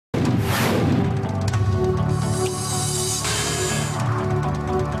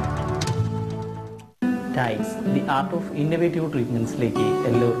TAITS, the art of innovative treatmentsലേക്ക്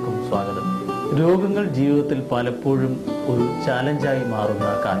എല്ലാവർക്കും സ്വാഗതം. രോഗങ്ങൾ ജീവിതത്തിൽ പലപ്പോഴും ഒരു ചാലഞ്ചായി മാറുന്ന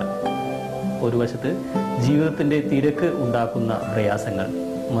കാലം. ഒരു വശത്ത് ജീവിതത്തിന്റെ തിരക്ക് ഉണ്ടാക്കുന്ന പ്രയാസങ്ങൾ,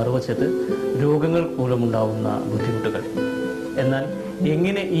 മറുവശത്ത് രോഗങ്ങൾ മൂലമുണ്ടാവുന്ന ബുദ്ധിമുട്ടുകൾ. എന്നാൽ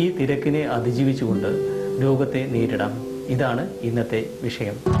എങ്ങനെ ഈ തിരക്കിനെ അതിജീവിച്ചുകൊണ്ട് രോഗത്തെ നേരിടാം? ഇതാണ് ഇന്നത്തെ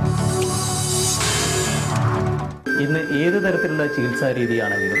വിഷയം. ഇന്ന് ഏത് തരത്തിലുള്ള ചികിത്സാ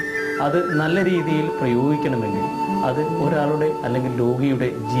രീതിയാണെങ്കിലും അത് നല്ല രീതിയിൽ പ്രയോഗിക്കണമെങ്കിൽ അത് ഒരാളുടെ അല്ലെങ്കിൽ രോഗിയുടെ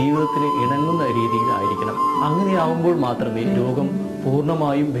ജീവിതത്തിന് ഇണങ്ങുന്ന രീതിയിൽ ആയിരിക്കണം. അങ്ങനെയാവുമ്പോൾ മാത്രമേ രോഗം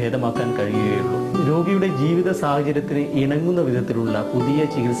പൂർണ്ണമായും ഭേദമാക്കാൻ കഴിയുകയുള്ളൂ. രോഗിയുടെ ജീവിത സാഹചര്യത്തിന് ഇണങ്ങുന്ന വിധത്തിലുള്ള പുതിയ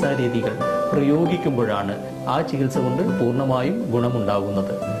ചികിത്സാ രീതികൾ പ്രയോഗിക്കുമ്പോഴാണ് ആ ചികിത്സ കൊണ്ട് പൂർണ്ണമായും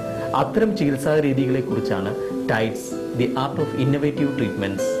ഗുണമുണ്ടാകുന്നത്. അത്തരം ചികിത്സാ രീതികളെ കുറിച്ചാണ് TAITS, the art of innovative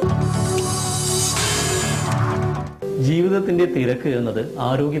treatments. ജീവിതത്തിന്റെ തിരക്ക് എന്നത്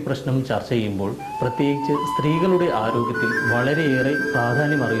ആരോഗ്യ പ്രശ്നം ചർച്ച ചെയ്യുമ്പോൾ പ്രത്യേകിച്ച് സ്ത്രീകളുടെ ആരോഗ്യത്തിൽ വളരെയേറെ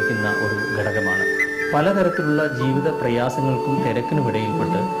പ്രാധാന്യമർഹിക്കുന്ന ഒരു ഘടകമാണ്. പലതരത്തിലുള്ള ജീവിത പ്രയാസങ്ങൾക്കും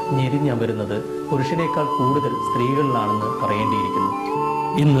തിരക്കിനുമിടയിൽപ്പെട്ട് ഞെരിഞ്ഞമരുന്നത് പുരുഷനേക്കാൾ കൂടുതൽ സ്ത്രീകളിലാണെന്ന് പറയേണ്ടിയിരിക്കുന്നു.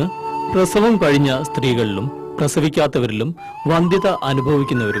 ഇന്ന് പ്രസവം കഴിഞ്ഞ സ്ത്രീകളിലും പ്രസവിക്കാത്തവരിലും വന്ധ്യത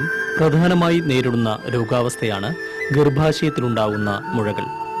അനുഭവിക്കുന്നവരും പ്രധാനമായി നേരിടുന്ന രോഗാവസ്ഥയാണ് ഗർഭാശയത്തിലുണ്ടാകുന്ന മുഴകൾ.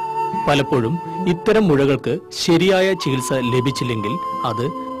 പലപ്പോഴും ഇത്തരം മുഴകൾക്ക് ശരിയായ ചികിത്സ ലഭിച്ചില്ലെങ്കിൽ അത്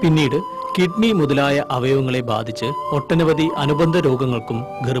പിന്നീട് കിഡ്നി മുതലായ അവയവങ്ങളെ ബാധിച്ച് ഒട്ടനവധി അനുബന്ധ രോഗങ്ങൾക്കും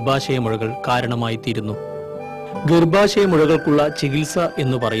ഗർഭാശയ മുഴകൾ കാരണമായി തീരുന്നു. ഗർഭാശയ മുഴകൾക്കുള്ള ചികിത്സ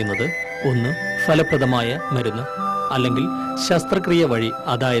എന്ന് പറയുന്നത് ഒന്ന് ഫലപ്രദമായ മരുന്ന്, അല്ലെങ്കിൽ ശസ്ത്രക്രിയ വഴി,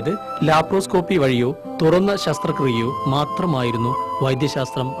 അതായത് ലാപ്രോസ്കോപ്പി വഴിയോ തുറന്ന ശസ്ത്രക്രിയയോ മാത്രമായിരുന്നു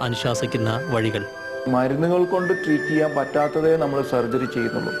വൈദ്യശാസ്ത്രം അനുശാസിക്കുന്ന വഴികൾ. മരുന്നുകൾ കൊണ്ട് ട്രീറ്റ് ചെയ്യാൻ പറ്റാത്തതേ നമ്മൾ സർജറി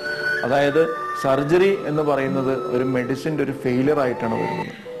ചെയ്യുന്നുള്ളൂ. അതായത് സർജറി എന്ന് പറയുന്നത് ഒരു മെഡിസിൻ്റെ ഒരു ഫെയിലിയർ ആയിട്ടാണ്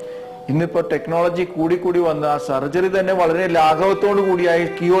വരുന്നത്. ഇന്നിപ്പോൾ ടെക്നോളജി കൂടി വന്ന ആ സർജറി തന്നെ വളരെ ലാഘവത്തോടു കൂടിയായി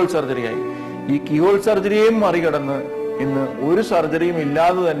കീഹോൾ സർജറിയായി. ഈ കീഹോൾ സർജറിയെയും മറികടന്ന് ഇന്ന് ഒരു സർജറിയും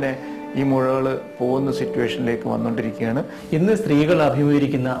ഇല്ലാതെ തന്നെ ഈ മുഴകൾ പോകുന്ന സിറ്റുവേഷനിലേക്ക് വന്നുകൊണ്ടിരിക്കുകയാണ്. ഇന്ന് സ്ത്രീകൾ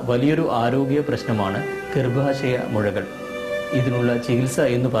അഭിമുഖീകരിക്കുന്ന വലിയൊരു ആരോഗ്യ പ്രശ്നമാണ് ഗർഭാശയ മുഴകൾ. ഇതിനുള്ള ചികിത്സ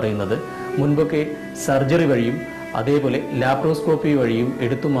എന്ന് പറയുന്നത് മുൻപൊക്കെ സർജറി വഴിയും അതേപോലെ ലാപ്രോസ്കോപ്പി വഴിയും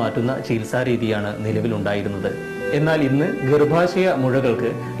എടുത്തു മാറ്റുന്ന ചികിത്സാ രീതിയാണ് നിലവിലുണ്ടായിരുന്നത്. എന്നാൽ ഇന്ന് ഗർഭാശയ മുഴകൾക്ക്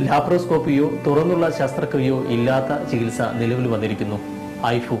ലാപ്രോസ്കോപ്പിയോ തുറന്നുള്ള ശസ്ത്രക്രിയയോ ഇല്ലാത്ത ചികിത്സ നിലവിൽ വന്നിരിക്കുന്നു.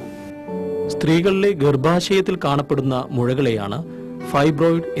 ഐഫു. സ്ത്രീകളിലെ ഗർഭാശയത്തിൽ കാണപ്പെടുന്ന മുഴകളെയാണ്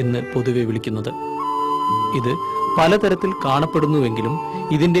ഫൈബ്രോയിഡ് എന്ന് പൊതുവെ വിളിക്കുന്നത്. ഇത് പലതരത്തിൽ കാണപ്പെടുന്നുവെങ്കിലും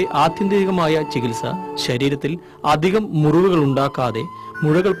ഇതിന്റെ ആത്യന്തികമായ ചികിത്സ ശരീരത്തിൽ അധികം മുറിവുകൾ ഉണ്ടാക്കാതെ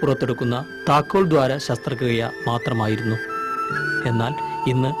മുഴകൾ പുറത്തെടുക്കുന്ന താക്കോൽ ദ്വാര ശസ്ത്രക്രിയ മാത്രമായിരുന്നു. എന്നാൽ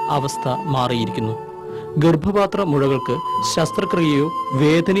ഇന്ന് അവസ്ഥ മാറിയിരിക്കുന്നു. ഗർഭപാത്ര മുഴകൾക്ക് ശസ്ത്രക്രിയയോ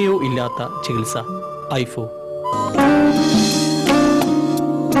വേദനയോ ഇല്ലാത്ത ചികിത്സ. ഐഫോ.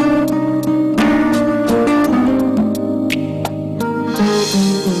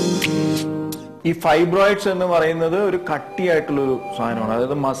 ഈ ഫൈബ്രോയിഡ്സ് എന്ന് പറയുന്നത് ഒരു കട്ടിയായിട്ടുള്ളൊരു സാധനമാണ്.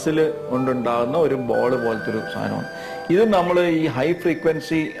 അതായത് മസില് കൊണ്ടുണ്ടാകുന്ന ഒരു ബോൾ പോലത്തെ ഒരു സാധനമാണ്. ഇത് നമ്മൾ ഈ high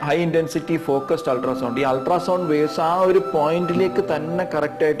frequency high intensity focused ultrasound, ഈ അൾട്രാസൗണ്ട് വേവ്സ് ആ ഒരു പോയിന്റിലേക്ക് തന്നെ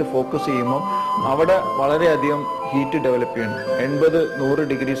കറക്റ്റായിട്ട് ഫോക്കസ് ചെയ്യുമ്പോൾ അവിടെ വളരെയധികം ഹീറ്റ് ഡെവലപ്പ് ചെയ്യണം. 80-100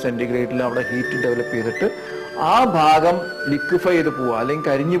 ഡിഗ്രി സെന്റിഗ്രേഡിൽ അവിടെ ഹീറ്റ് ഡെവലപ്പ് ചെയ്തിട്ട് ആ ഭാഗം ലിക്വിഫൈ ചെയ്ത് പോവുക, അല്ലെങ്കിൽ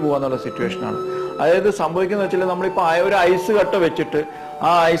കരിഞ്ഞു പോവുക എന്നുള്ള സിറ്റുവേഷനാണ്. അതായത് സംഭവിക്കുന്നത് വെച്ചാൽ നമ്മളിപ്പോൾ ഒരു ഐസ് കട്ട വെച്ചിട്ട്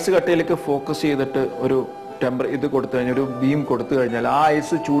ആ ഐസ് കട്ടയിലേക്ക് ഫോക്കസ് ചെയ്തിട്ട് ഒരു ഇത് കൊടുത്തു കഴിഞ്ഞാൽ, ഒരു ബീം കൊടുത്തു കഴിഞ്ഞാൽ ആ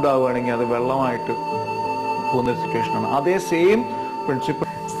ഐസ് ചൂടാവുകയാണെങ്കിൽ അത് വെള്ളമായിട്ട് പോകുന്ന സിറ്റുവേഷനാണ്. അതേ സെയിം പ്രിൻസിപ്പിൾ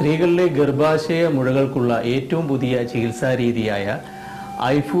സ്ത്രീകളിലെ ഗർഭാശയ മുഴകൾക്കുള്ള ഏറ്റവും പുതിയ ചികിത്സാ രീതിയായ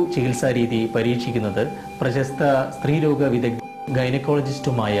ഐഫു ചികിത്സാ രീതി പരീക്ഷിക്കുന്നത് പ്രശസ്ത സ്ത്രീരോഗ വിദഗ്ധ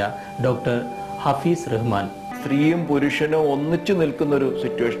ഗൈനക്കോളജിസ്റ്റുമായ Dr.Hafeez റഹ്മാൻ. സ്ത്രീയും പുരുഷനും ഒന്നിച്ചു നിൽക്കുന്ന ഒരു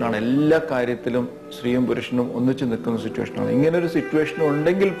സിറ്റുവേഷനാണ്. എല്ലാ കാര്യത്തിലും സ്ത്രീയും പുരുഷനും ഒന്നിച്ചു നിൽക്കുന്ന സിറ്റുവേഷനാണ്. ഇങ്ങനൊരു സിറ്റുവേഷൻ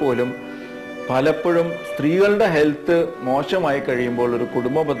ഉണ്ടെങ്കിൽ പോലും പലപ്പോഴും സ്ത്രീകളുടെ ഹെൽത്ത് മോശമായി കഴിയുമ്പോൾ ഒരു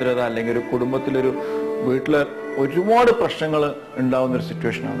കുടുംബ ഭദ്രത അല്ലെങ്കിൽ ഒരു കുടുംബത്തിലൊരു വീട്ടില് ഒരുപാട് പ്രശ്നങ്ങൾ ഉണ്ടാവുന്ന ഒരു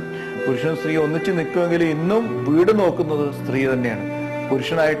സിറ്റുവേഷനാണ്. പുരുഷൻ സ്ത്രീ ഒന്നിച്ചു നിൽക്കുമെങ്കിൽ ഇന്നും വീട് നോക്കുന്നത് സ്ത്രീ തന്നെയാണ്.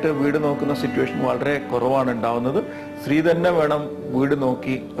 പുരുഷനായിട്ട് വീട് നോക്കുന്ന സിറ്റുവേഷൻ വളരെ കുറവാണ് ഉണ്ടാവുന്നത്. സ്ത്രീ തന്നെ വേണം വീട്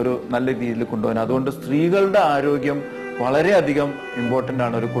നോക്കി ഒരു നല്ല രീതിയിൽ കൊണ്ടുപോകാൻ. അതുകൊണ്ട് സ്ത്രീകളുടെ ആരോഗ്യം വളരെയധികം ഇമ്പോർട്ടൻ്റ്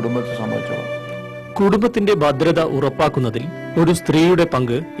ആണ് ഒരു കുടുംബത്തെ സംബന്ധിച്ചോളം. കുടുംബത്തിന്റെ ഭദ്രത ഉറപ്പാക്കുന്നതിൽ ഒരു സ്ത്രീയുടെ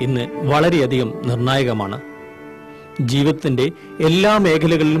പങ്ക് ഇന്ന് വളരെയധികം നിർണായകമാണ്. ജീവിതത്തിന്റെ എല്ലാ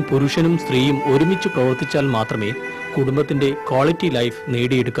മേഖലകളിലും പുരുഷനും സ്ത്രീയും ഒരുമിച്ച് പ്രവർത്തിച്ചാൽ മാത്രമേ കുടുംബത്തിന്റെ ക്വാളിറ്റി ലൈഫ്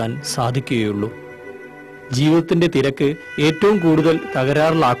നേടിയെടുക്കാൻ സാധിക്കുകയുള്ളൂ. ജീവിതത്തിന്റെ തിരക്ക് ഏറ്റവും കൂടുതൽ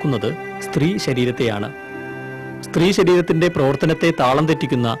തകരാറിലാക്കുന്നത് സ്ത്രീ ശരീരത്തെയാണ്. സ്ത്രീ ശരീരത്തിന്റെ പ്രവർത്തനത്തെ താളം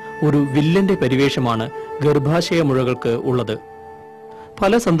തെറ്റിക്കുന്ന ഒരു വില്ലന്റെ പരിവേഷമാണ് ഗർഭാശയ മുഴകൾക്ക് ഉള്ളത്.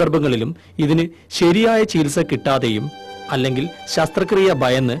 പല സന്ദർഭങ്ങളിലും ഇതിന് ശരിയായ ചികിത്സ കിട്ടാതെയും അല്ലെങ്കിൽ ശസ്ത്രക്രിയ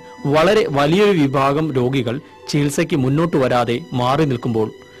ഭയന്ന് വളരെ വലിയൊരു വിഭാഗം രോഗികൾ ചികിത്സയ്ക്ക് മുന്നോട്ട് വരാതെ മാറി നിൽക്കുമ്പോൾ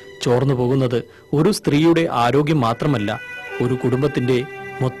ചോർന്നു പോകുന്നത് ഒരു സ്ത്രീയുടെ ആരോഗ്യം മാത്രമല്ല, ഒരു കുടുംബത്തിന്റെ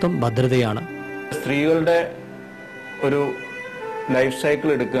മൊത്തം ഭദ്രതയാണ്. സ്ത്രീകളുടെ ഒരു ലൈഫ് സൈക്കിൾ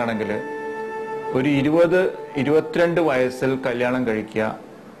എടുക്കുകയാണെങ്കിൽ ഒരു 20-22 വയസ്സിൽ കല്യാണം കഴിക്കുക,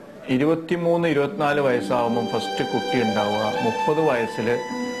 23-24 വയസ്സാവുമ്പം ഫസ്റ്റ് കുട്ടി ഉണ്ടാവുക, 30 വയസ്സിൽ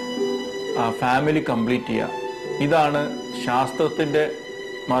ഫാമിലി കംപ്ലീറ്റ് ചെയ്യുക. ഇതാണ് ശാസ്ത്രത്തിന്റെ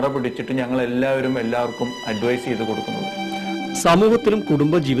മറ പിടിച്ചിട്ട് ഞങ്ങൾ എല്ലാവർക്കും അഡ്വൈസ് ചെയ്ത് കൊടുക്കുന്നത്. സമൂഹത്തിലും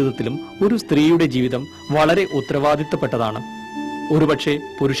കുടുംബ ജീവിതത്തിലും ഒരു സ്ത്രീയുടെ ജീവിതം വളരെ ഉത്തരവാദിത്തപ്പെട്ടതാണ്. ഒരുപക്ഷെ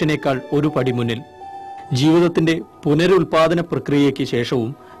പുരുഷനേക്കാൾ ഒരു പടി മുന്നിൽ. ജീവിതത്തിന്റെ പുനരുൽപാദന പ്രക്രിയയ്ക്ക് ശേഷവും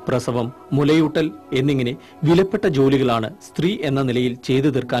പ്രസവം, മുലയൂട്ടൽ എന്നിങ്ങനെ വിലപ്പെട്ട ജോലികളാണ് സ്ത്രീ എന്ന നിലയിൽ ചെയ്തു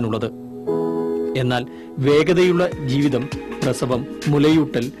തീർക്കാനുള്ളത്. എന്നാൽ വേഗതയുള്ള ജീവിതം, പ്രസവം,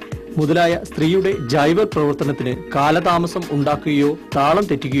 മുലയൂട്ടൽ മുതലായ സ്ത്രീയുടെ ജൈവ പ്രവർത്തനത്തിന് കാലതാമസം ഉണ്ടാക്കുകയോ താളം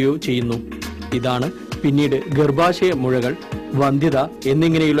തെറ്റുകയോ ചെയ്യുന്നു. ഇതാണ് പിന്നീട് ഗർഭാശയ മുഴകൾ, വന്ധ്യത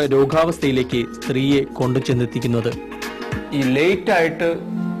എന്നിങ്ങനെയുള്ള രോഗാവസ്ഥയിലേക്ക് സ്ത്രീയെ കൊണ്ടുചെന്നെത്തിക്കുന്നത്. ഈ ലേറ്റ് ആയിട്ട്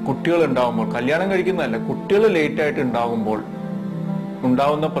കുട്ടികൾ ഉണ്ടാവുമ്പോൾ, കല്യാണം കഴിക്കുന്നതല്ല, കുട്ടികൾ ലേറ്റ് ആയിട്ട് ഉണ്ടാകുമ്പോൾ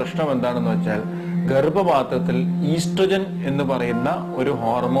ഉണ്ടാവുന്ന പ്രശ്നം എന്താണെന്ന് വെച്ചാൽ ഗർഭപാത്രത്തിൽ ഈസ്ട്രജൻ എന്ന് പറയുന്ന ഒരു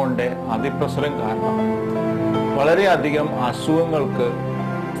ഹോർമോണിന്റെ അതിപ്രസരം കാരണം വളരെയധികം അസുഖങ്ങൾക്ക്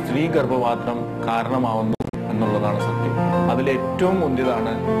സ്ത്രീ ഗർഭപാത്രം കാരണമാവുന്നു എന്നുള്ളതാണ് സത്യം. അതിൽ ഏറ്റവും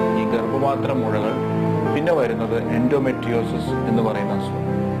മുന്തിയതാണ് ഈ ഗർഭപാത്ര മുഴകൾ. പിന്നെ വരുന്നത് എൻഡോമെട്രിയോസിസ് എന്ന് പറയുന്ന അസുഖം.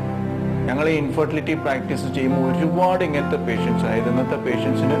 ഞങ്ങൾ ഈ ഇൻഫെർട്ടിലിറ്റി പ്രാക്ടീസ് ചെയ്യുമ്പോൾ ഒരുപാട് ഇങ്ങനത്തെ പേഷ്യൻസ്, അതായത് ഇന്നത്തെ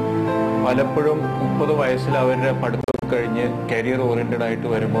പേഷ്യൻസിന് പലപ്പോഴും 30 വയസ്സിൽ അവരുടെ പഠിത്തം കഴിഞ്ഞ് കരിയർ ഓറിയന്റഡ് ആയിട്ട്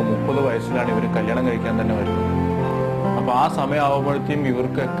വരുമ്പോൾ 30 വയസ്സിലാണ് ഇവർ കല്യാണം കഴിക്കാൻ തന്നെ വരുന്നത്. അപ്പൊ ആ സമയമാകുമ്പോഴത്തേക്കും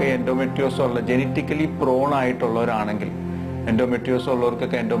ഇവർക്കൊക്കെ എൻഡോമെട്രിയോസ് ഉള്ള, ജെനറ്റിക്കലി പ്രോൺ ആയിട്ടുള്ളവരാണെങ്കിൽ, എൻഡോമെട്രിയോസ്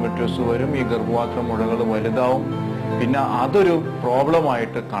ഉള്ളവർക്കൊക്കെ എൻഡോമെട്രിയോസ് വരും, ഈ ഗർഭപാത്ര മുഴകൾ വലുതാവും, പിന്നെ അതൊരു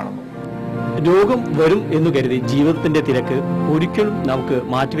പ്രോബ്ലമായിട്ട് കാണുന്നു. രോഗം വരും എന്ന് കരുതി ജീവിതത്തിന്റെ തിരക്ക് ഒരിക്കലും നമുക്ക്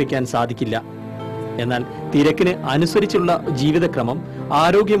മാറ്റിവെക്കാൻ സാധിക്കില്ല. എന്നാൽ തിരക്കിന് അനുസരിച്ചുള്ള ജീവിതക്രമം,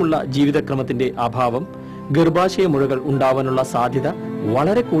 ആരോഗ്യമുള്ള ജീവിതക്രമത്തിന്റെ അഭാവം ഗർഭാശയ മുഴകൾ ഉണ്ടാവാനുള്ള സാധ്യത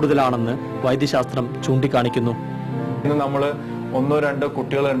വളരെ കൂടുതലാണെന്ന് വൈദ്യശാസ്ത്രം ചൂണ്ടിക്കാണിക്കുന്നു. ഇന്ന് നമ്മൾ 1-2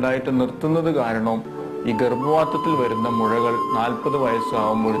 കുട്ടികൾ ഉണ്ടായിട്ട് നിർത്തുന്നത് കാരണം ഈ ഗർഭപാത്രത്തിൽ വരുന്ന മുഴകൾ 40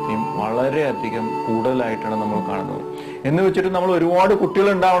 വയസ്സാകുമ്പോഴത്തേക്കും വളരെയധികം കൂടുതലായിട്ടാണ് നമ്മൾ കാണുന്നത്. എന്ന് വെച്ചിട്ട് നമ്മൾ ഒരുപാട് കുട്ടികൾ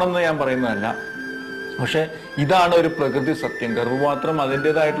ഉണ്ടാവണമെന്ന് ഞാൻ പറയുന്നതല്ല, പക്ഷെ ഇതാണ് ഒരു പ്രകൃതി സത്യം. ഗർഭപാത്രം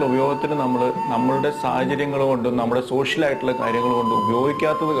അതിൻ്റെതായിട്ടുള്ള ഉപയോഗത്തിന് നമ്മളുടെ സാഹചര്യങ്ങൾ കൊണ്ടും നമ്മുടെ സോഷ്യലായിട്ടുള്ള കാര്യങ്ങൾ കൊണ്ടും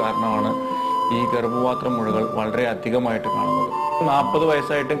ഉപയോഗിക്കാത്തത് കാരണമാണ് ഈ ഗർഭപാത്ര മുഴകൾ വളരെ അധികമായിട്ട് കാണുന്നത്. 40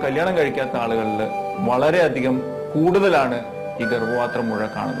 വയസ്സായിട്ടും കല്യാണം കഴിക്കാത്ത ആളുകളിൽ വളരെയധികം കൂടുതലാണ് ഈ ഗർഭപാത്ര മുഴ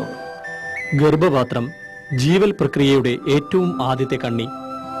കാണുന്നത്. ഗർഭപാത്രം ജീവൽ പ്രക്രിയയുടെ ഏറ്റവും ആദ്യത്തെ കണ്ണി.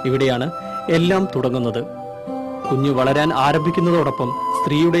 ഇവിടെയാണ് എല്ലാം തുടങ്ങുന്നത്. കുഞ്ഞ് വളരാൻ ആരംഭിക്കുന്നതോടൊപ്പം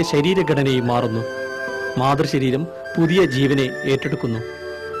സ്ത്രീയുടെ ശരീരഘടനയും മാറുന്നു. മാതൃശരീരം പുതിയ ജീവനെ ഏറ്റെടുക്കുന്നു.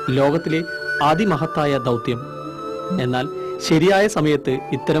 ലോകത്തിലെ അതിമഹത്തായ ദൗത്യം. എന്നാൽ ശരിയായ സമയത്ത്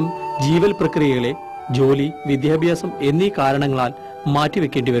ഇത്തരം ജീവൽ പ്രക്രിയകളെ ജോലി, വിദ്യാഭ്യാസം എന്നീ കാരണങ്ങളാൽ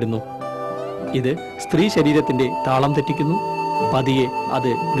മാറ്റിവെക്കേണ്ടി വരുന്നു. ഇത് സ്ത്രീ ശരീരത്തിന്റെ താളം തെറ്റിക്കുന്നു. പതിയെ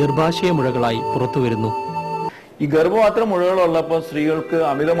അത് ഗർഭാശയ മുഴകളായി പുറത്തുവരുന്നു. ഈ ഗർഭപാത്ര മുഴകളുള്ളപ്പോൾ സ്ത്രീകൾക്ക്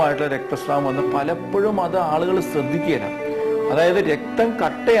അമിതമായിട്ടുള്ള രക്തസ്രാവം വന്ന് പലപ്പോഴും അത് ആളുകൾ ശ്രദ്ധിക്കുകയില്ല. അതായത് രക്തം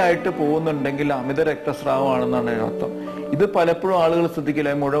കട്ടയായിട്ട് പോകുന്നുണ്ടെങ്കിൽ അമിത രക്തസ്രാവമാണെന്നാണ് അർത്ഥം. ഇത് പലപ്പോഴും ആളുകൾ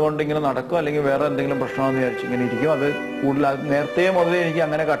ശ്രദ്ധിക്കില്ല. മുഴ കൊണ്ട് ഇങ്ങനെ നടക്കും, അല്ലെങ്കിൽ വേറെ എന്തെങ്കിലും പ്രശ്നമാണെന്ന് വിചാരിച്ച് ഇങ്ങനെ ഇരിക്കും. അത് കൂടുതൽ നേരത്തെ മുതലേ എനിക്ക്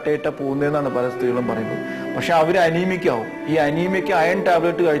അങ്ങനെ കട്ടയിട്ടാ പോകുന്നതെന്നാണ് പല സ്ത്രീകളും പറയുന്നത്. പക്ഷെ അവർ അനീമിക്കാവും. ഈ അനീമിക്ക് അയൺ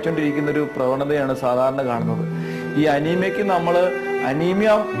ടാബ്ലറ്റ് കഴിച്ചുകൊണ്ടിരിക്കുന്ന ഒരു പ്രവണതയാണ് സാധാരണ കാണുന്നത്. ഈ അനീമിയക്ക് നമ്മൾ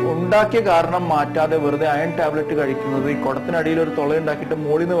അനീമിയ ഉണ്ടാക്കിയ കാരണം മാറ്റാതെ വെറുതെ അയൺ ടാബ്ലറ്റ് കഴിക്കുന്നത് ഈ കുടത്തിനടിയിൽ ഒരു തുള ഉണ്ടാക്കിയിട്ട്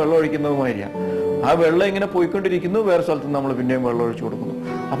മുകളിൽ നിന്ന് വെള്ളം ഒഴിക്കുന്നതുമായിരിക്കാം. ആ വെള്ളം ഇങ്ങനെ പോയിക്കൊണ്ടിരിക്കുന്നു, വേറെ സ്ഥലത്ത് നമ്മൾ പിന്നെയും വെള്ളം ഒഴിച്ചു കൊടുക്കുന്നു.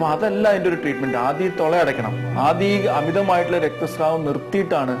 അപ്പൊ അതല്ല അതിന്റെ ഒരു ട്രീറ്റ്മെന്റ്. ആദ്യം ഈ തുള അടയ്ക്കണം. ആദ്യം ഈ അമിതമായിട്ടുള്ള രക്തസ്രാവം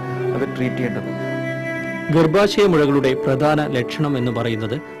നിർത്തിയിട്ടാണ് അത് ട്രീറ്റ് ചെയ്യേണ്ടത്. ഗർഭാശയ മുഴകളുടെ പ്രധാന ലക്ഷണം എന്ന്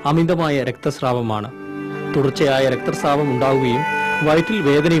പറയുന്നത് അമിതമായ രക്തസ്രാവമാണ്. തുടർച്ചയായ രക്തസ്രാവം ഉണ്ടാവുകയും വയറ്റിൽ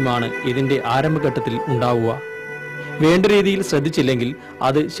വേദനയുമാണ് ഇതിന്റെ ആരംഭഘട്ടത്തിൽ ഉണ്ടാവുക. വേണ്ട രീതിയിൽ ശ്രദ്ധിച്ചില്ലെങ്കിൽ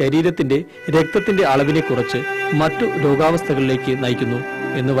അത് ശരീരത്തിന്റെ രക്തത്തിന്റെ അളവിനെ കുറച്ച് മറ്റു രോഗാവസ്ഥകളിലേക്ക് നയിക്കുന്നു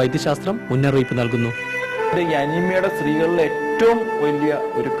എന്ന് വൈദ്യശാസ്ത്രം മുന്നറിയിപ്പ് നൽകുന്നു. ഈ അനീമിയയുടെ സ്ത്രീകളിലെ ഏറ്റവും വലിയ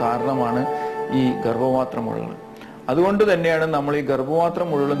ഒരു കാരണമാണ് ഈ ഗർഭപാത്ര മുഴകൾ. അതുകൊണ്ട് തന്നെയാണ് നമ്മൾ ഈ ഗർഭപാത്ര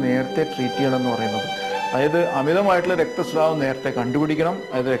മുഴകൾ നേരത്തെ ട്രീറ്റ് ചെയ്യണം എന്ന് പറയുന്നത്. അതായത് അമിതമായിട്ടുള്ള രക്തസ്രാവം നേരത്തെ കണ്ടുപിടിക്കണം.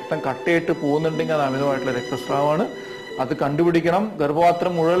 അതായത് രക്തം കട്ടയിട്ട് പോകുന്നുണ്ടെങ്കിൽ അത് അമിതമായിട്ടുള്ള രക്തസ്രാവമാണ്, അത് കണ്ടുപിടിക്കണം. ഗർഭപാത്ര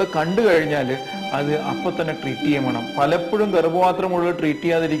മുഴകൾ കണ്ടു കഴിഞ്ഞാൽ അത് അപ്പോൾ തന്നെ ട്രീറ്റ് ചെയ്യാൻ വേണം. പലപ്പോഴും ഗർഭപാത്രം മുഴുവൻ ട്രീറ്റ്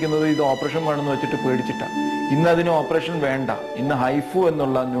ചെയ്യാതിരിക്കുന്നത് ഇത് ഓപ്പറേഷൻ വേണമെന്ന് വെച്ചിട്ട് പേടിച്ചിട്ടാണ്. ഇന്ന് അതിന് ഓപ്പറേഷൻ വേണ്ട. ഇന്ന് ഹൈഫു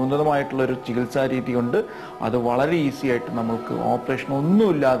എന്നുള്ള ന്യൂനതമായിട്ടുള്ള ഒരു ചികിത്സാ രീതി കൊണ്ട് അത് വളരെ ഈസി ആയിട്ട് നമുക്ക് ഓപ്പറേഷൻ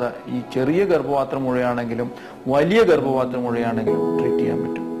ഒന്നുമില്ലാതെ ഈ ചെറിയ ഗർഭപാത്രം മുഴയാണെങ്കിലും വലിയ ഗർഭപാത്രം മുഴയാണെങ്കിലും ട്രീറ്റ് ചെയ്യാൻ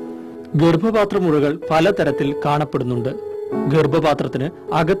പറ്റും. ഗർഭപാത്ര മുഴകൾ പലതരത്തിൽ കാണപ്പെടുന്നുണ്ട്. ഗർഭപാത്രത്തിന്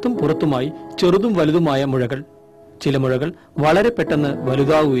അകത്തും പുറത്തുമായി ചെറുതും വലുതുമായ മുഴകൾ. ചില മുഴകൾ വളരെ പെട്ടെന്ന്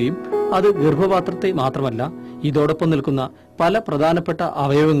വലുതാവുകയും അത് ഗർഭപാത്രത്തെ മാത്രമല്ല ഇതോടൊപ്പം നിൽക്കുന്ന പല പ്രധാനപ്പെട്ട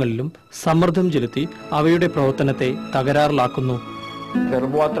അവയവങ്ങളിലും സമ്മർദ്ദം ചെലുത്തി അവയുടെ പ്രവർത്തനത്തെ തകരാറിലാക്കുന്നു.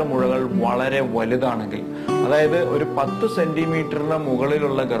 ഗർഭപാത്ര മുഴകൾ വളരെ വലുതാണെങ്കിൽ, അതായത് ഒരു 10 സെന്റിമീറ്ററിന്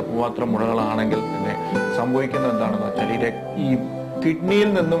മുകളിലുള്ള ഗർഭപാത്ര മുഴകളാണെങ്കിൽ തന്നെ സംഭവിക്കുന്നത് എന്താണെന്ന് വെച്ചാൽ ഈ കിഡ്നിയിൽ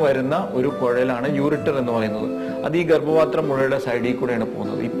നിന്ന് വരുന്ന ഒരു കുഴലാണ് യൂറിറ്റർ എന്ന് പറയുന്നത്. അത് ഈ ഗർഭപാത്ര മുഴയുടെ സൈഡിൽ കൂടെയാണ്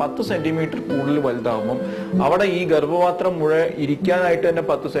പോകുന്നത്. ഈ 10 സെന്റിമീറ്റർ കൂടുതൽ വലുതാകുമ്പം അവിടെ ഈ ഗർഭപാത്ര മുഴ ഇരിക്കാനായിട്ട് തന്നെ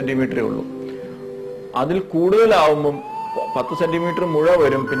 10 സെന്റിമീറ്ററേ ഉള്ളൂ. അതിൽ കൂടുതലാവുമ്പം 10 സെന്റിമീറ്റർ മുഴ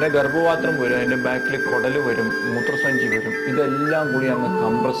വരും, പിന്നെ ഗർഭപാത്രം വരും, അതിന്റെ ബാക്കിൽ കുടല് വരും, മൂത്രസഞ്ചി വരും. ഇതെല്ലാം കൂടി അങ്ങ്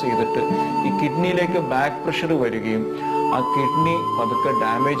കംപ്രസ് ചെയ്തിട്ട് ഈ കിഡ്നിയിലേക്ക് ബാക്ക് പ്രഷർ വരികയും ആ കിഡ്നി പതുക്കെ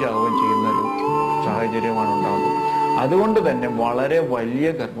ഡാമേജ് ആവുകയും ചെയ്യുന്ന ഒരു സാഹചര്യമാണ് ഉണ്ടാകുന്നത്. അതുകൊണ്ട് തന്നെ വളരെ വലിയ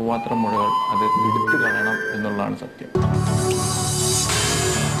ഗർഭപാത്ര മുഴകൾ അത് എടുത്തു കളയണം എന്നുള്ളതാണ് സത്യം.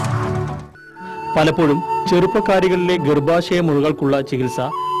 പലപ്പോഴും ചെറുപ്പക്കാരികളിലെ ഗർഭാശയ മുഴകൾക്കുള്ള ചികിത്സ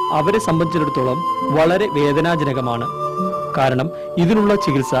അവരെ സംബന്ധിച്ചിടത്തോളം വളരെ വേദനാജനകമാണ്. കാരണം ഇതിനുള്ള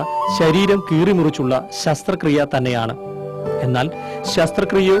ചികിത്സ ശരീരം കീറിമുറിച്ചുള്ള ശസ്ത്രക്രിയ തന്നെയാണ്. എന്നാൽ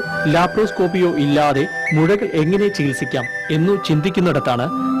ശസ്ത്രക്രിയയോ ലാപ്രോസ്കോപ്പിയോ ഇല്ലാതെ മുഴകൾ എങ്ങനെ ചികിത്സിക്കാം എന്നു ചിന്തിക്കുന്നിടത്താണ്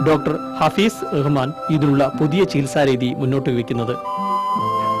ഡോക്ടർ ഹഫീസ് റഹ്മാൻ ഇതിനുള്ള പുതിയ ചികിത്സാ രീതി മുന്നോട്ട് വയ്ക്കുന്നത്.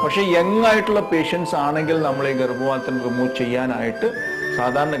 പക്ഷെ യങ് ആയിട്ടുള്ള പേഷ്യൻസ് ആണെങ്കിൽ നമ്മൾ ഈ ഗർഭപാത്രം റിമൂവ് ചെയ്യാനായിട്ട്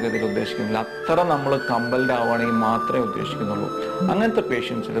സാധാരണഗതിയിൽ ഉദ്ദേശിക്കുന്നില്ല. അത്ര നമ്മൾ കമ്പൽഡ് ആവുകയാണെങ്കിൽ മാത്രമേ ഉദ്ദേശിക്കുന്നുള്ളൂ. അങ്ങനത്തെ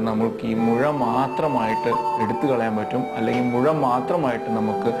പേഷ്യൻസിൽ നമ്മൾക്ക് ഈ മുഴ മാത്രമായിട്ട് എടുത്തു കളയാൻ പറ്റും, അല്ലെങ്കിൽ മുഴ മാത്രമായിട്ട്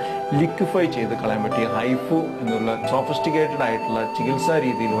നമുക്ക് ലിക്വിഫൈ ചെയ്ത് കളയാൻ പറ്റും. ഈ ഹൈഫു എന്നുള്ള സോഫിസ്റ്റിക്കേറ്റഡ് ആയിട്ടുള്ള ചികിത്സാ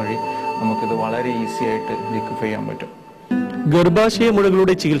രീതിയിൽ വഴി നമുക്കിത് വളരെ ഈസി ആയിട്ട് ലിക്വിഫൈ ചെയ്യാൻ പറ്റും. ഗർഭാശയ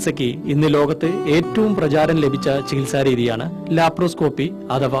മുഴകളുടെ ചികിത്സയ്ക്ക് ഇന്ന് ലോകത്ത് ഏറ്റവും പ്രചാരം ലഭിച്ച ചികിത്സാ രീതിയാണ് ലാപ്രോസ്കോപ്പി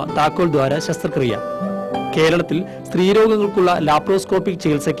അഥവാ താക്കോൽ ദ്വാര ശസ്ത്രക്രിയ. കേരളത്തിൽ സ്ത്രീരോഗങ്ങൾക്കുള്ള ലാപ്രോസ്കോപ്പിക്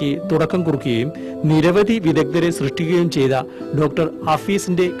ചികിത്സയ്ക്ക് തുടക്കം കുറിക്കുകയും നിരവധി വിദഗ്ധരെ സൃഷ്ടിക്കുകയും ചെയ്ത ഡോക്ടർ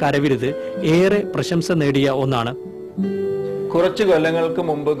ഹഫീസിന്റെ കരവിരുത് ഏറെ പ്രശംസ നേടിയ ഒന്നാണ്. കുറച്ചു കൊല്ലങ്ങൾക്ക്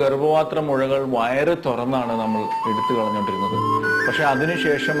മുമ്പ് ഗർഭപാത്ര മുഴകൾ വയറ് തുറന്നാണ് നമ്മൾ എടുത്തു കളഞ്ഞുകൊണ്ടിരുന്നത്. പക്ഷെ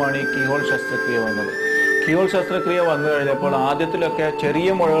അതിനുശേഷമാണ് ഈ കീഹോൾ ശസ്ത്രക്രിയ വന്നത്. കീഹോൾ ശസ്ത്രക്രിയ വന്നു കഴിഞ്ഞപ്പോൾ ആദ്യത്തിലൊക്കെ ചെറിയ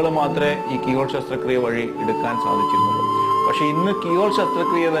മുഴകൾ മാത്രമേ ഈ കീഹോൾ ശസ്ത്രക്രിയ വഴി എടുക്കാൻ സാധിച്ചിരുന്നുള്ളൂ. പക്ഷെ ഇന്ന് കീഹോൾ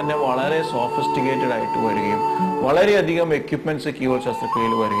ശസ്ത്രക്രിയ തന്നെ വളരെ സോഫിസ്റ്റിക്കേറ്റഡ് ആയിട്ട് വരികയും വളരെയധികം എക്യുപ്മെന്റ്സ് കീഹോൾ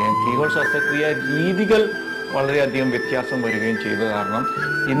ശസ്ത്രക്രിയയിൽ വരികയും കീഹോൾ ശസ്ത്രക്രിയ രീതികൾ വളരെയധികം വ്യത്യാസം വരികയും ചെയ്ത കാരണം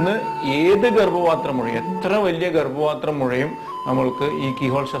ഇന്ന് ഏത് ഗർഭപാത്ര മുഴയും, എത്ര വലിയ ഗർഭപാത്ര മുഴയും നമ്മൾക്ക് ഈ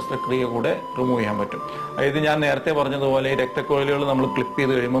കീഹോൾ ശസ്ത്രക്രിയ കൂടെ റിമൂവ് ചെയ്യാൻ പറ്റും. അതായത് ഞാൻ നേരത്തെ പറഞ്ഞതുപോലെ ഈ രക്തക്കുഴലുകൾ നമ്മൾ ക്ലിപ്പ്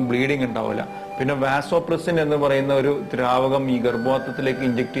ചെയ്ത് കഴിയുമ്പോൾ ബ്ലീഡിങ് ഉണ്ടാവില്ല. പിന്നെ വാസോപ്രസിൻ എന്ന് പറയുന്ന ഒരു ദ്രാവകം ഈ ഗർഭപാത്രത്തിലേക്ക്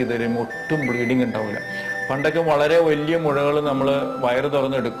ഇഞ്ചെക്ട് ചെയ്ത് കഴിയുമ്പോൾ ഒട്ടും ബ്ലീഡിങ് ഉണ്ടാവില്ല. പണ്ടൊക്കെ വളരെ വലിയ മുഴകൾ നമ്മൾ വയറ്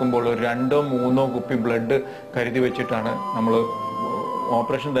തുറന്നെടുക്കുമ്പോൾ ഒരു 2-3 കുപ്പി ബ്ലഡ് കരുതി വെച്ചിട്ടാണ് നമ്മൾ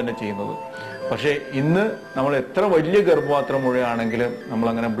ഓപ്പറേഷൻ തന്നെ ചെയ്യുന്നത്. പക്ഷേ ഇന്ന് നമ്മൾ എത്ര വലിയ ഗർഭപാത്ര മുഴയാണെങ്കിലും നമ്മൾ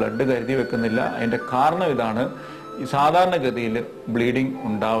അങ്ങനെ ബ്ലഡ് കരുതി വെക്കുന്നില്ല. അതിന്റെ കാരണം ഇതാണ്, സാധാരണഗതിയിൽ ബ്ലീഡിംഗ്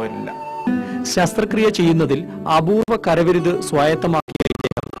ഉണ്ടാവില്ല. ശസ്ത്രക്രിയ ചെയ്യുന്നതിൽ അപൂർവ കരവിരുത് സ്വായത്തമാക്കിയ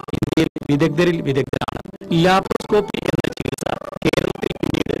ഇന്ത്യയിൽ വിദഗ്ധരിൽ വിദഗ്ധരാണ്. ലാപ്രോസ്കോപ്പി എന്ന ചികിത്സ കേരളത്തിൽ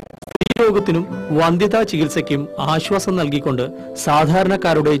പിന്നീട് സ്ത്രീരോഗത്തിനും വന്ധ്യതാ ചികിത്സയ്ക്കും ആശ്വാസം നൽകിക്കൊണ്ട്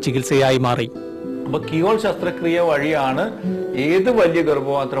സാധാരണക്കാരുടെ ചികിത്സയായി മാറി. അപ്പൊ കീഹോൾ ശസ്ത്രക്രിയ വഴിയാണ് ഏത് വലിയ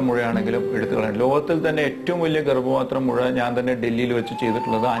ഗർഭപാത്ര മുഴയാണെങ്കിലും എടുത്തു കളയാൻ. ലോകത്തിൽ തന്നെ ഏറ്റവും വലിയ ഗർഭപാത്ര മുഴ ഞാൻ തന്നെ ഡൽഹിയിൽ വെച്ച്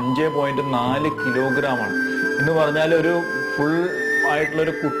ചെയ്തിട്ടുള്ളത് 5.4 കിലോഗ്രാമാണ്. എന്ന് പറഞ്ഞാൽ ഒരു ഫുൾ ആയിട്ടുള്ള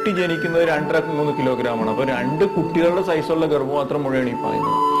ഒരു കുട്ടി ജനിക്കുന്നത് 2.5-3 കിലോഗ്രാമാണ്. അപ്പൊ 2 കുട്ടികളുടെ സൈസുള്ള ഗർഭപാത്ര മുഴയാണ് ഈ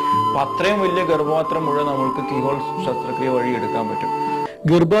പറയുന്നത്. അപ്പൊ അത്രയും വലിയ ഗർഭപാത്ര മുഴ നമ്മൾക്ക് കീഹോൾ ശസ്ത്രക്രിയ വഴി എടുക്കാൻ പറ്റും.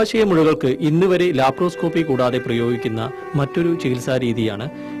 ഗർഭാശയ മുഴകൾക്ക് ഇന്ന് വരെ ലാപ്രോസ്കോപ്പി കൂടാതെ പ്രയോഗിക്കുന്ന മറ്റൊരു ചികിത്സാ രീതിയാണ്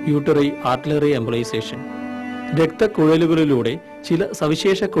യൂട്ടറി ആർട്ടിലറി എംബോളൈസേഷൻ. രക്തക്കുഴലുകളിലൂടെ ചില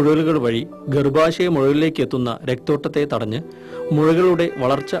സവിശേഷ കുഴലുകൾ വഴി ഗർഭാശയ മുഴകളിലേക്ക് എത്തുന്ന രക്തോട്ടത്തെ തടഞ്ഞ് മുഴകളുടെ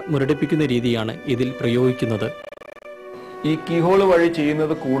വളർച്ച മുരടിപ്പിക്കുന്ന രീതിയാണ് ഇതിൽ പ്രയോഗിക്കുന്നത്. ഈ കീഹോൾ വഴി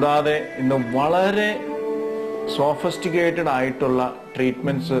ചെയ്യുന്നത് കൂടാതെ ഇന്ന് വളരെ സോഫിസ്റ്റിക്കേറ്റഡ് ആയിട്ടുള്ള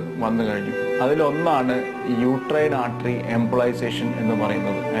ട്രീറ്റ്മെന്റ്സ് വന്നു കഴിഞ്ഞു. അതിലൊന്നാണ് യൂട്രൈൻ ആർട്ടറി എംബോളൈസേഷൻ എന്ന്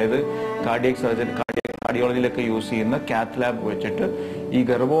പറയുന്നത്. അതായത് കാർഡിയക് സർജറി, കാർഡിയോളജിയിലൊക്കെ യൂസ് ചെയ്യുന്ന കാത്ത് ലാബ് വെച്ചിട്ട് ഈ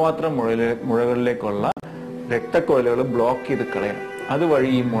ഗർഭപാത്ര മുഴകളിലേക്കുള്ള രക്തക്കുഴലുകൾ ബ്ലോക്ക് ചെയ്ത് കളയണം. അതുവഴി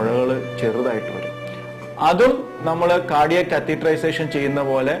ഈ മുഴകൾ ചെറുതായിട്ട് വരും. അതും നമ്മൾ കാർഡിയക് കത്തീട്രൈസേഷൻ ചെയ്യുന്ന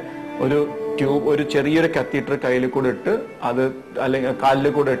പോലെ ഒരു ട്യൂബ്, ഒരു ചെറിയൊരു കത്തീറ്റർ കയ്യിൽ കൂടെ ഇട്ട് അത് അല്ലെങ്കിൽ കാലിൽ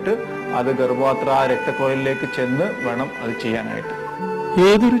കൂടെ ഇട്ട് അത് ഗർഭപാത്ര ആ രക്തക്കുഴലിലേക്ക് ചെന്ന് വേണം അത് ചെയ്യാനായിട്ട്.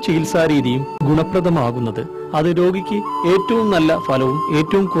 ഏതൊരു ചികിത്സാ രീതിയും ഗുണപ്രദമാകുന്നത് അത് രോഗിക്ക് ഏറ്റവും നല്ല ഫലവും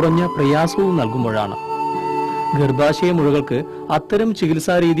ഏറ്റവും കുറഞ്ഞ പ്രയാസവും നൽകുമ്പോഴാണ്. ഗർഭാശയ മുഴകൾക്ക് അത്തരം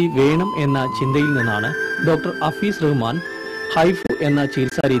ചികിത്സാ രീതി വേണം എന്ന ചിന്തയിൽ നിന്നാണ് ഡോക്ടർ ഹഫീസ് റഹ്മാൻ ഹൈഫു എന്ന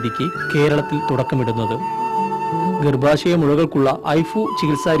ചികിത്സാ രീതിക്ക് കേരളത്തിൽ തുടക്കമിടുന്നത്. ഗർഭാശയ മുഴകൾക്കുള്ള ഹൈഫു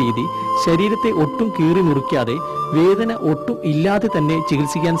ചികിത്സാ രീതി ശരീരത്തെ ഒട്ടും കീറി മുറിക്കാതെ വേദന ഒട്ടും ഇല്ലാതെ തന്നെ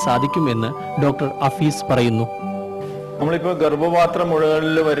ചികിത്സിക്കാൻ സാധിക്കുമെന്ന് ഡോക്ടർ ഹഫീസ് പറയുന്നു. നമ്മളിപ്പോൾ ഗർഭപാത്ര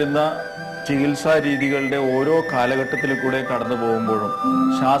മുഴകളിൽ വരുന്ന ചികിത്സാ രീതികളുടെ ഓരോ കാലഘട്ടത്തിൽ കൂടെ കടന്നു പോകുമ്പോഴും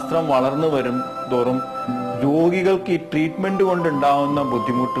ശാസ്ത്രം വളർന്നു വരും തോറും രോഗികൾക്ക് ഈ ട്രീറ്റ്മെന്റ് കൊണ്ടുണ്ടാവുന്ന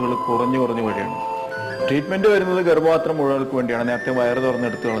ബുദ്ധിമുട്ടുകൾ കുറഞ്ഞു വരികയാണ്. ട്രീറ്റ്മെന്റ് വരുന്നത് ഗർഭപാത്ര മുഴകൾക്ക് വേണ്ടിയാണ്. നേരത്തെ വയറ്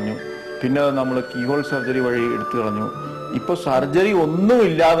തുറന്നെടുത്തു കളഞ്ഞു, പിന്നെ അത് നമ്മൾ കീഹോൾ സർജറി വഴി എടുത്തു കളഞ്ഞു. ഇപ്പോൾ സർജറി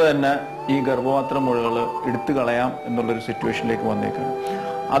ഒന്നുമില്ലാതെ തന്നെ ഈ ഗർഭപാത്ര മുഴകൾ എടുത്തു കളയാം എന്നുള്ളൊരു സിറ്റുവേഷനിലേക്ക് വന്നേക്കാണ്.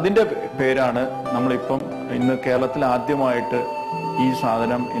 അതിൻ്റെ പേരാണ് നമ്മളിപ്പം ഇന്ന് കേരളത്തിൽ ആദ്യമായിട്ട് ഈ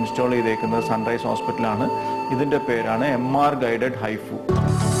സാധനം ഇൻസ്റ്റാൾ ചെയ്തേക്കുന്നത് സൺറൈസ് ഹോസ്പിറ്റലാണ്. ഇതിൻ്റെ പേരാണ് MR ഗൈഡഡ് ഹൈഫു.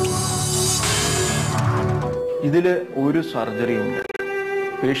 ഇതിൽ ഒരു സർജറി ഉണ്ട്.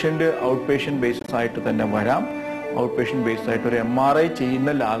 പേഷ്യൻ്റ് ഔട്ട് പേഷ്യൻ്റ് ബേസിസ് ആയിട്ട് തന്നെ വരാം. ഔട്ട് പേഷ്യൻ്റ് ബേസ്ഡ് ആയിട്ട് ഒരു MRI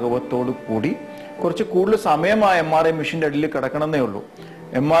ചെയ്യുന്ന ലാഘവത്തോടു കൂടി, കുറച്ച് കൂടുതൽ സമയം ആ MRI മെഷീൻ്റെ അടിയിൽ കിടക്കണമെന്നേ ഉള്ളൂ.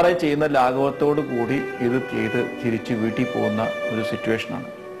 MRI ചെയ്യുന്ന ലാഘവത്തോടു കൂടി ഇത് ചെയ്ത് തിരിച്ച് വീട്ടിൽ പോകുന്ന ഒരു സിറ്റുവേഷനാണ്.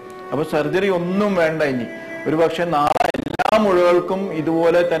 അപ്പോൾ സർജറി ഒന്നും വേണ്ട. ഇനി ഒരു പക്ഷെ നാളെ എല്ലാ മുഴകൾക്കും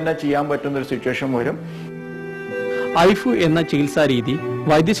ഇതുപോലെ തന്നെ ചെയ്യാൻ പറ്റുന്ന ഒരു സിറ്റുവേഷൻ വരും. ഹൈഫു എന്ന ചികിത്സാ രീതി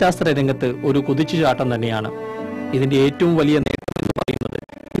വൈദ്യശാസ്ത്ര രംഗത്ത് ഒരു കുതിച്ചുചാട്ടം തന്നെയാണ്. ഇതിന്റെ ഏറ്റവും വലിയ നേട്ടം എന്ന് പറയുന്നത്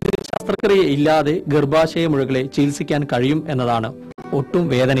ഇതിൽ ശസ്ത്രക്രിയ ഇല്ലാതെ ഗർഭാശയ മുഴകളെ ചികിത്സിക്കാൻ കഴിയും എന്നതാണ്, ഒട്ടും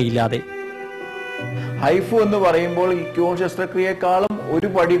വേദനയില്ലാതെ. ഹൈഫു എന്ന് പറയുമ്പോൾ ഈ ക്യൂർ ശസ്ത്രക്രിയയെക്കാളും ഒരു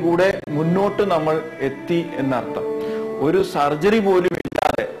പടി കൂടെ മുന്നോട്ട് നമ്മൾ എത്തി എന്നർത്ഥം. ഒരു സർജറി പോലും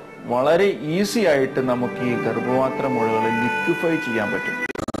ഇല്ലാതെ വളരെ ഈസി ആയിട്ട് നമുക്ക് ഈ ഗർഭപാത്ര മുഴകളെ ലിക്വിഫൈ ചെയ്യാൻ പറ്റും.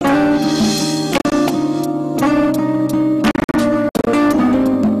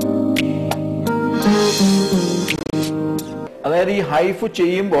 അതായത് ഈ ഹൈഫു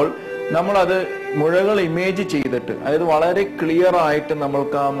ചെയ്യുമ്പോൾ നമ്മളത് മുഴകൾ ഇമേജ് ചെയ്തിട്ട്, അതായത് വളരെ ക്ലിയർ ആയിട്ട്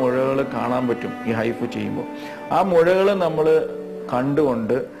നമ്മൾക്ക് ആ മുഴകൾ കാണാൻ പറ്റും. ഈ ഹൈഫു ചെയ്യുമ്പോൾ ആ മുഴകൾ നമ്മൾ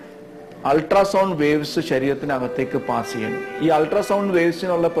കണ്ടുകൊണ്ട് അൾട്രാസൗണ്ട് വേവ്സ് ശരീരത്തിനകത്തേക്ക് പാസ് ചെയ്യണം. ഈ അൾട്രാസൗണ്ട്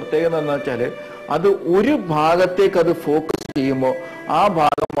വേവ്സിനുള്ള പ്രത്യേകത എന്ന് വെച്ചാൽ അത് ഒരു ഭാഗത്തേക്ക് അത് ഫോക്കസ് ചെയ്യുമ്പോൾ ആ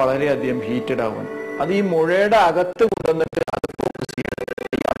ഭാഗം വളരെയധികം ഹീറ്റഡ് ആകും. അത് ഈ മുഴയുടെ അകത്ത് കൊണ്ടുവന്നിട്ട് അത് ഫോക്കസ് ചെയ്യണം.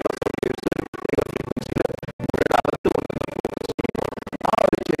 ഈ അൾട്രാസൗണ്ട് വേവ്സ് മുഴയുടെ അകത്ത് ആ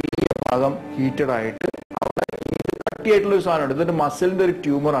ഒരു ചെറിയ ഭാഗം ഹീറ്റഡ് ആയിട്ട് അവിടെ കട്ടിയായിട്ടുള്ള ഒരു സാധനമുണ്ട്. ഇതൊരു മസിലിന്റെ ഒരു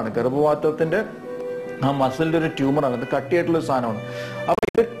ട്യൂമറാണ്. ഗർഭപാത്രത്തിന്റെ ആ മസിലിന്റെ ഒരു ട്യൂമറാണ്. ഇത് കട്ടിയായിട്ടുള്ള ഒരു സാധനമാണ്. അപ്പൊ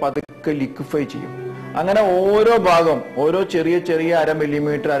ഇത് പതുക്കെ ലിക്വിഫൈ ചെയ്യും. അങ്ങനെ ഓരോ ഭാഗം, ഓരോ ചെറിയ ചെറിയ 1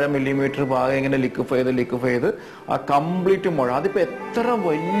 മില്ലിമീറ്റർ ഭാഗം ഇങ്ങനെ ലിക്വിഫൈ ചെയ്ത് ആ കംപ്ലീറ്റ് മുഴ, അതിപ്പോ എത്ര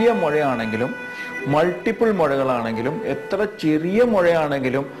വലിയ മുഴയാണെങ്കിലും, മൾട്ടിപ്പിൾ മുഴകളാണെങ്കിലും, എത്ര ചെറിയ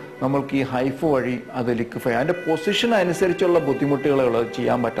മുഴയാണെങ്കിലും നമ്മൾക്ക് ഈ ഹൈഫു വഴി അത് ലിക്വിഫൈ, അതിന്റെ പൊസിഷൻ അനുസരിച്ചുള്ള ബുദ്ധിമുട്ടുകൾ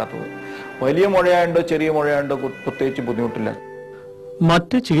ചെയ്യാൻ പറ്റാത്തത്. വലിയ മുഴയാണ്ടോ ചെറിയ മുഴയാണ്ടോ പ്രത്യേകിച്ച് ബുദ്ധിമുട്ടില്ല.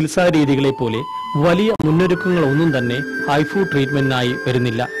 മറ്റ് ചികിത്സാ രീതികളെ പോലെ വലിയ മുന്നൊരുക്കങ്ങളൊന്നും തന്നെ ഹൈഫു ട്രീറ്റ്മെന്റിനായി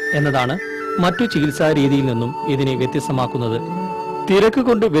വരുന്നില്ല എന്നതാണ് മറ്റു ചികിത്സാ രീതിയിൽ നിന്നും ഇതിനെ വ്യത്യസ്തമാക്കുന്നത്. തിരക്ക്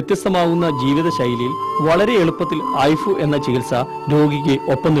കൊണ്ട് വ്യത്യസ്തമാകുന്ന ജീവിതശൈലിയിൽ വളരെ എളുപ്പത്തിൽ ഹൈഫു എന്ന ചികിത്സ രോഗിക്ക്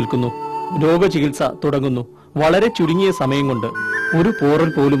ഒപ്പം നിൽക്കുന്നു. രോഗചികിത്സ തുടങ്ങുന്നു വളരെ ചുരുങ്ങിയ സമയം കൊണ്ട്, ഒരു പോറൽ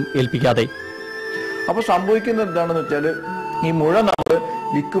പോലും ഏൽപ്പിക്കാതെ. അപ്പൊ സംഭവിക്കുന്നത് എന്താണെന്ന് വെച്ചാൽ ഈ മുഴ നമ്മൾ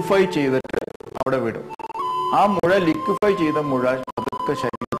ലിക്വിഫൈ ചെയ്തിട്ട് അവിടെ വിടും. ആ മുഴ ലിക്വിഫൈ ചെയ്ത മുഴ പതുക്കെ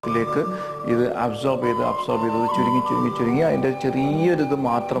ശരീരത്തിലേക്ക് ഇത് അബ്സോർബ് ചെയ്ത് ചുരുങ്ങി അതിന്റെ ചെറിയൊരു ഇത്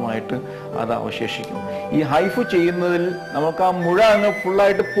മാത്രമായിട്ട് അത് അവശേഷിക്കും. ഈ ഹൈഫു ചെയ്യുന്നതിൽ നമുക്ക് ആ മുഴ അങ്ങ്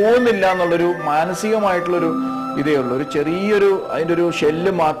ഫുള്ളായിട്ട് പോകുന്നില്ല എന്നുള്ളൊരു മാനസികമായിട്ടുള്ളൊരു ഇതേ ഉള്ളൂ. ഒരു ചെറിയൊരു അതിൻ്റെ ഒരു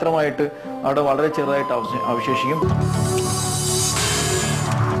ഷെല്ല് മാത്രമായിട്ട് അവിടെ വളരെ ചെറുതായിട്ട് അവശേഷിക്കും.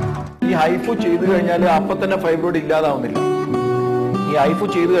 ഈ ഹൈഫു ചെയ്തു കഴിഞ്ഞാൽ അപ്പൊ തന്നെ ഫൈബ്രോയിഡ് ഇല്ലാതാവുന്നില്ല. ഈ ഹൈഫു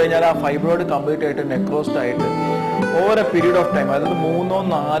ചെയ്തു കഴിഞ്ഞാൽ ആ ഫൈബ്രോയിഡ് കംപ്ലീറ്റ് ആയിട്ട് നെക്രോസ്റ്റ് ആയിട്ട് over A period of time, അതായത്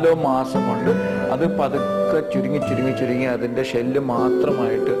 3-4 മാസം കൊണ്ട് അത് പതുക്കെ ചുരുങ്ങി അതിന്റെ ഷെല്ല്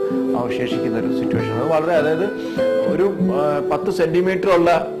മാത്രമായിട്ട് അവശേഷിക്കുന്ന ഒരു സിറ്റുവേഷൻ. അത് വളരെ, അതായത് ഒരു 10 സെന്റിമീറ്റർ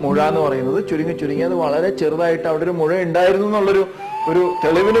ഉള്ള മുഴ എന്ന് പറയുന്നത് ചുരുങ്ങി അത് വളരെ ചെറുതായിട്ട് അവിടെ ഒരു മുഴ ഉണ്ടായിരുന്നു എന്നുള്ളൊരു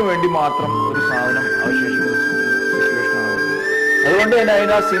തെളിവിന് വേണ്ടി മാത്രം ഒരു സാധനം അവശേഷിക്കുന്ന സിറ്റുവേഷനാണ്. അതുകൊണ്ട് തന്നെ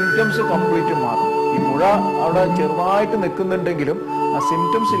അതിന് ആ സിംറ്റംസ് കംപ്ലീറ്റ് മാറും. ഈ മുഴ അവിടെ ചെറുതായിട്ട് നിൽക്കുന്നുണ്ടെങ്കിലും ആ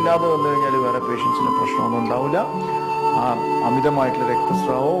സിംറ്റംസ് ഇല്ലാതെ വന്നു കഴിഞ്ഞാൽ വേറെ പേഷ്യൻസിന് പ്രശ്നമൊന്നും ഉണ്ടാവില്ല. ആ അമിതമായിട്ടുള്ള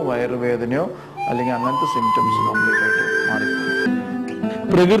രക്തസ്രാവോ വയറുവേദനയോ അല്ലെങ്കിൽ അങ്ങനത്തെ സിംറ്റംസ് കംപ്ലീറ്റ് ആയിട്ട് മാറി.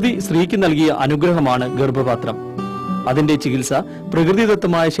 പ്രകൃതി സ്ത്രീക്ക് നൽകിയ അനുഗ്രഹമാണ് ഗർഭപാത്രം. അതിന്റെ ചികിത്സ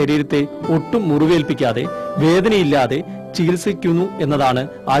പ്രകൃതിദത്തമായ ശരീരത്തെ ഒട്ടും മുറിവേൽപ്പിക്കാതെ വേദനയില്ലാതെ ചികിത്സിക്കുന്നു എന്നതാണ്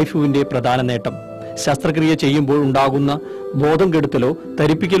ഹൈഫുവിന്റെ പ്രധാന നേട്ടം. ശസ്ത്രക്രിയ ചെയ്യുമ്പോൾ ഉണ്ടാകുന്ന ബോധം കെടുത്തലോ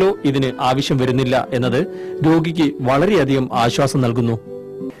തരിപ്പിക്കലോ ഇതിന് ആവശ്യം വരുന്നില്ല എന്നത് രോഗിക്ക് വളരെയധികം ആശ്വാസം നൽകുന്നു.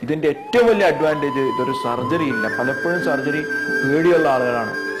 ഇതിന്റെ ഏറ്റവും വലിയ അഡ്വാൻറ്റേജ് ഇതൊരു സർജറി ഇല്ല. പലപ്പോഴും സർജറി പേടിയുള്ള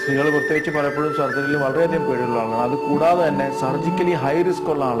ആളുകളാണ്, സ്ത്രീകൾ പ്രത്യേകിച്ച് പലപ്പോഴും സർജറിയിൽ വളരെയധികം പേടിയുള്ള ആളുകളാണ്. അത് കൂടാതെ തന്നെ സർജിക്കലി ഹൈ റിസ്ക്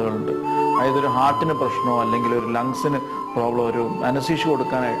ഉള്ള ആളുകളുണ്ട്. അതായത് ഒരു ഹാർട്ടിന് പ്രശ്നമോ അല്ലെങ്കിൽ ഒരു ലങ്സിന് പ്രോബ്ലം, ഒരു അനസ്തീഷ്യ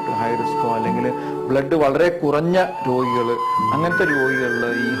കൊടുക്കാനായിട്ട് ഹൈ റിസ്ക്കോ അല്ലെങ്കിൽ ബ്ലഡ് വളരെ കുറഞ്ഞ രോഗികൾ, അങ്ങനത്തെ രോഗികളിൽ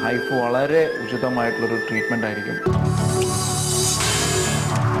ഈ ഹൈഫു വളരെ ഉചിതമായിട്ടുള്ളൊരു ട്രീറ്റ്മെന്റ് ആയിരിക്കും.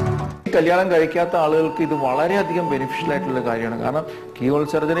 കല്യാണം കഴിക്കാത്ത ആളുകൾക്ക് ഇത് വളരെയധികം ബെനിഫിഷ്യൽ ആയിട്ടുള്ള കാര്യമാണ്. കാരണം കീഹോൾ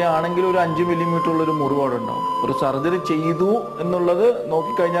സർജറി ആണെങ്കിൽ ഒരു 5 മില്ലിമീറ്റർ ഉള്ളൊരു മുറിവോടെ ഉണ്ടാവും. ഒരു സർജറി ചെയ്തു എന്നുള്ളത്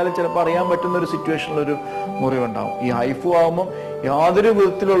നോക്കിക്കഴിഞ്ഞാൽ ചിലപ്പോൾ അറിയാൻ പറ്റുന്ന ഒരു സിറ്റുവേഷനിലൊരു മുറിവുണ്ടാവും. ഈ ഹൈഫു ആകുമ്പം യാതൊരു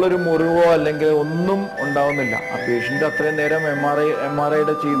വിധത്തിലുള്ളൊരു മുറിവോ അല്ലെങ്കിൽ ഒന്നും ഉണ്ടാവുന്നില്ല. ആ പേഷ്യന്റ് അത്രയും നേരം എം ആർ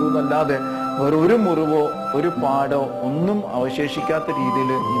ഐയുടെ ചെയ്തു എന്നല്ലാതെ വേറെ ഒരു മുറിവോ ഒരു പാടോ ഒന്നും അവശേഷിക്കാത്ത രീതിയിൽ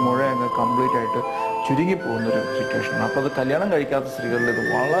ഈ മുഴ അങ്ങ് കംപ്ലീറ്റ് ആയിട്ട് ചുരുങ്ങി പോകുന്നൊരു സിറ്റുവേഷനാണ്. അപ്പോൾ അത് കല്യാണം കഴിക്കാത്ത സ്ത്രീകളിൽ ഇത്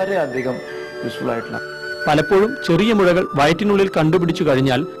വളരെയധികം യൂസ്ഫുൾ ആയിട്ടുള്ള. പലപ്പോഴും ചെറിയ മുഴകൾ വയറ്റിനുള്ളിൽ കണ്ടുപിടിച്ചു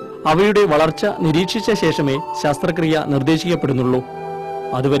കഴിഞ്ഞാൽ അവയുടെ വളർച്ച നിരീക്ഷിച്ച ശേഷമേ ശസ്ത്രക്രിയ നിർദ്ദേശിക്കപ്പെടുന്നുള്ളൂ.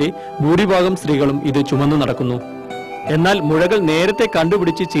 അതുവരെ ഭൂരിഭാഗം സ്ത്രീകളും ഇത് ചുമന്നു നടക്കുന്നു. എന്നാൽ മുഴകൾ നേരത്തെ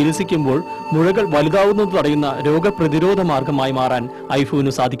കണ്ടുപിടിച്ച് ചികിത്സിക്കുമ്പോൾ മുഴകൾ വലുതാവുന്നത് തടയുന്ന രോഗപ്രതിരോധ മാർഗമായി മാറാൻ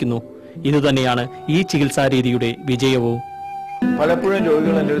ഹൈഫുവിന് സാധിക്കുന്നു. ഇതുതന്നെയാണ് ഈ ചികിത്സാ രീതിയുടെ വിജയവും. പലപ്പോഴും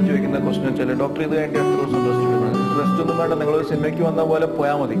രോഗികൾ എൻ്റെ അടുത്ത് ചോദിക്കുന്ന ക്വസ്റ്റൻ വെച്ചാൽ, ഡോക്ടർ ഇത് കഴിഞ്ഞ് എത്ര ദിവസം റെസ്റ്റ് എടുക്കണം? റെസ്റ്റ് ഒന്നും വേണ്ട, നിങ്ങളൊരു സിനിമയ്ക്ക് വന്ന പോലെ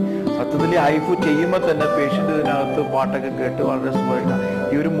പോയാൽ മതി. സത്യത്തിൽ ഹൈഫു ചെയ്യുമ്പോൾ തന്നെ പേഷ്യന്റ് ഇതിനകത്ത് പാട്ടൊക്കെ കേട്ട് വളരെ സുഖമായിട്ടാണ്.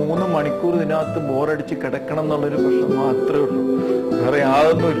 ഈ ഒരു 3 മണിക്കൂർ ഇതിനകത്ത് ബോറടിച്ച് കിടക്കണം എന്നുള്ളൊരു പ്രശ്നം മാത്രമേ ഉള്ളൂ, വേറെ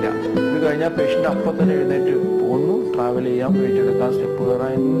യാതൊന്നുമില്ല. ഇത് കഴിഞ്ഞാൽ പേഷ്യന്റ് അപ്പം തന്നെ എഴുന്നേറ്റ് പോന്നു, ട്രാവൽ ചെയ്യാം, വെയിറ്റ് എടുക്കാം, സ്റ്റെപ്പ് കയറാം,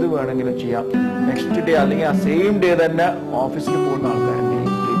 എന്ത് വേണമെങ്കിലും ചെയ്യാം. നെക്സ്റ്റ് ഡേ അല്ലെങ്കിൽ ആ സെയിം ഡേ തന്നെ ഓഫീസിൽ പോകുന്ന ആൾക്കാരുണ്ട് ഈ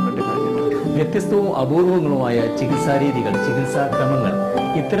ട്രീറ്റ്മെന്റ് കഴിഞ്ഞിട്ട്. വ്യത്യസ്തവും അപൂർവങ്ങളുമായ ചികിത്സാരീതികൾ, ചികിത്സാക്രമങ്ങൾ,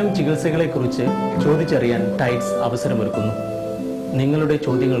 ഇത്തരം ചികിത്സകളെ കുറിച്ച് ചോദിച്ചറിയാൻ ടൈറ്റ്സ് അവസരമൊരുക്കുന്നു. നിങ്ങളുടെ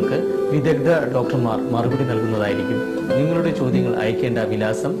ചോദ്യങ്ങൾക്ക് വിദഗ്ധ ഡോക്ടർമാർ മറുപടി നൽകുന്നതായിരിക്കും. നിങ്ങളുടെ ചോദ്യങ്ങൾ അയക്കേണ്ട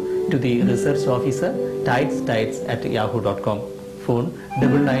വിലാസം to the research officer TAITS@yahoo.com. Phone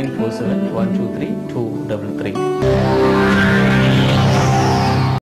 9947123233.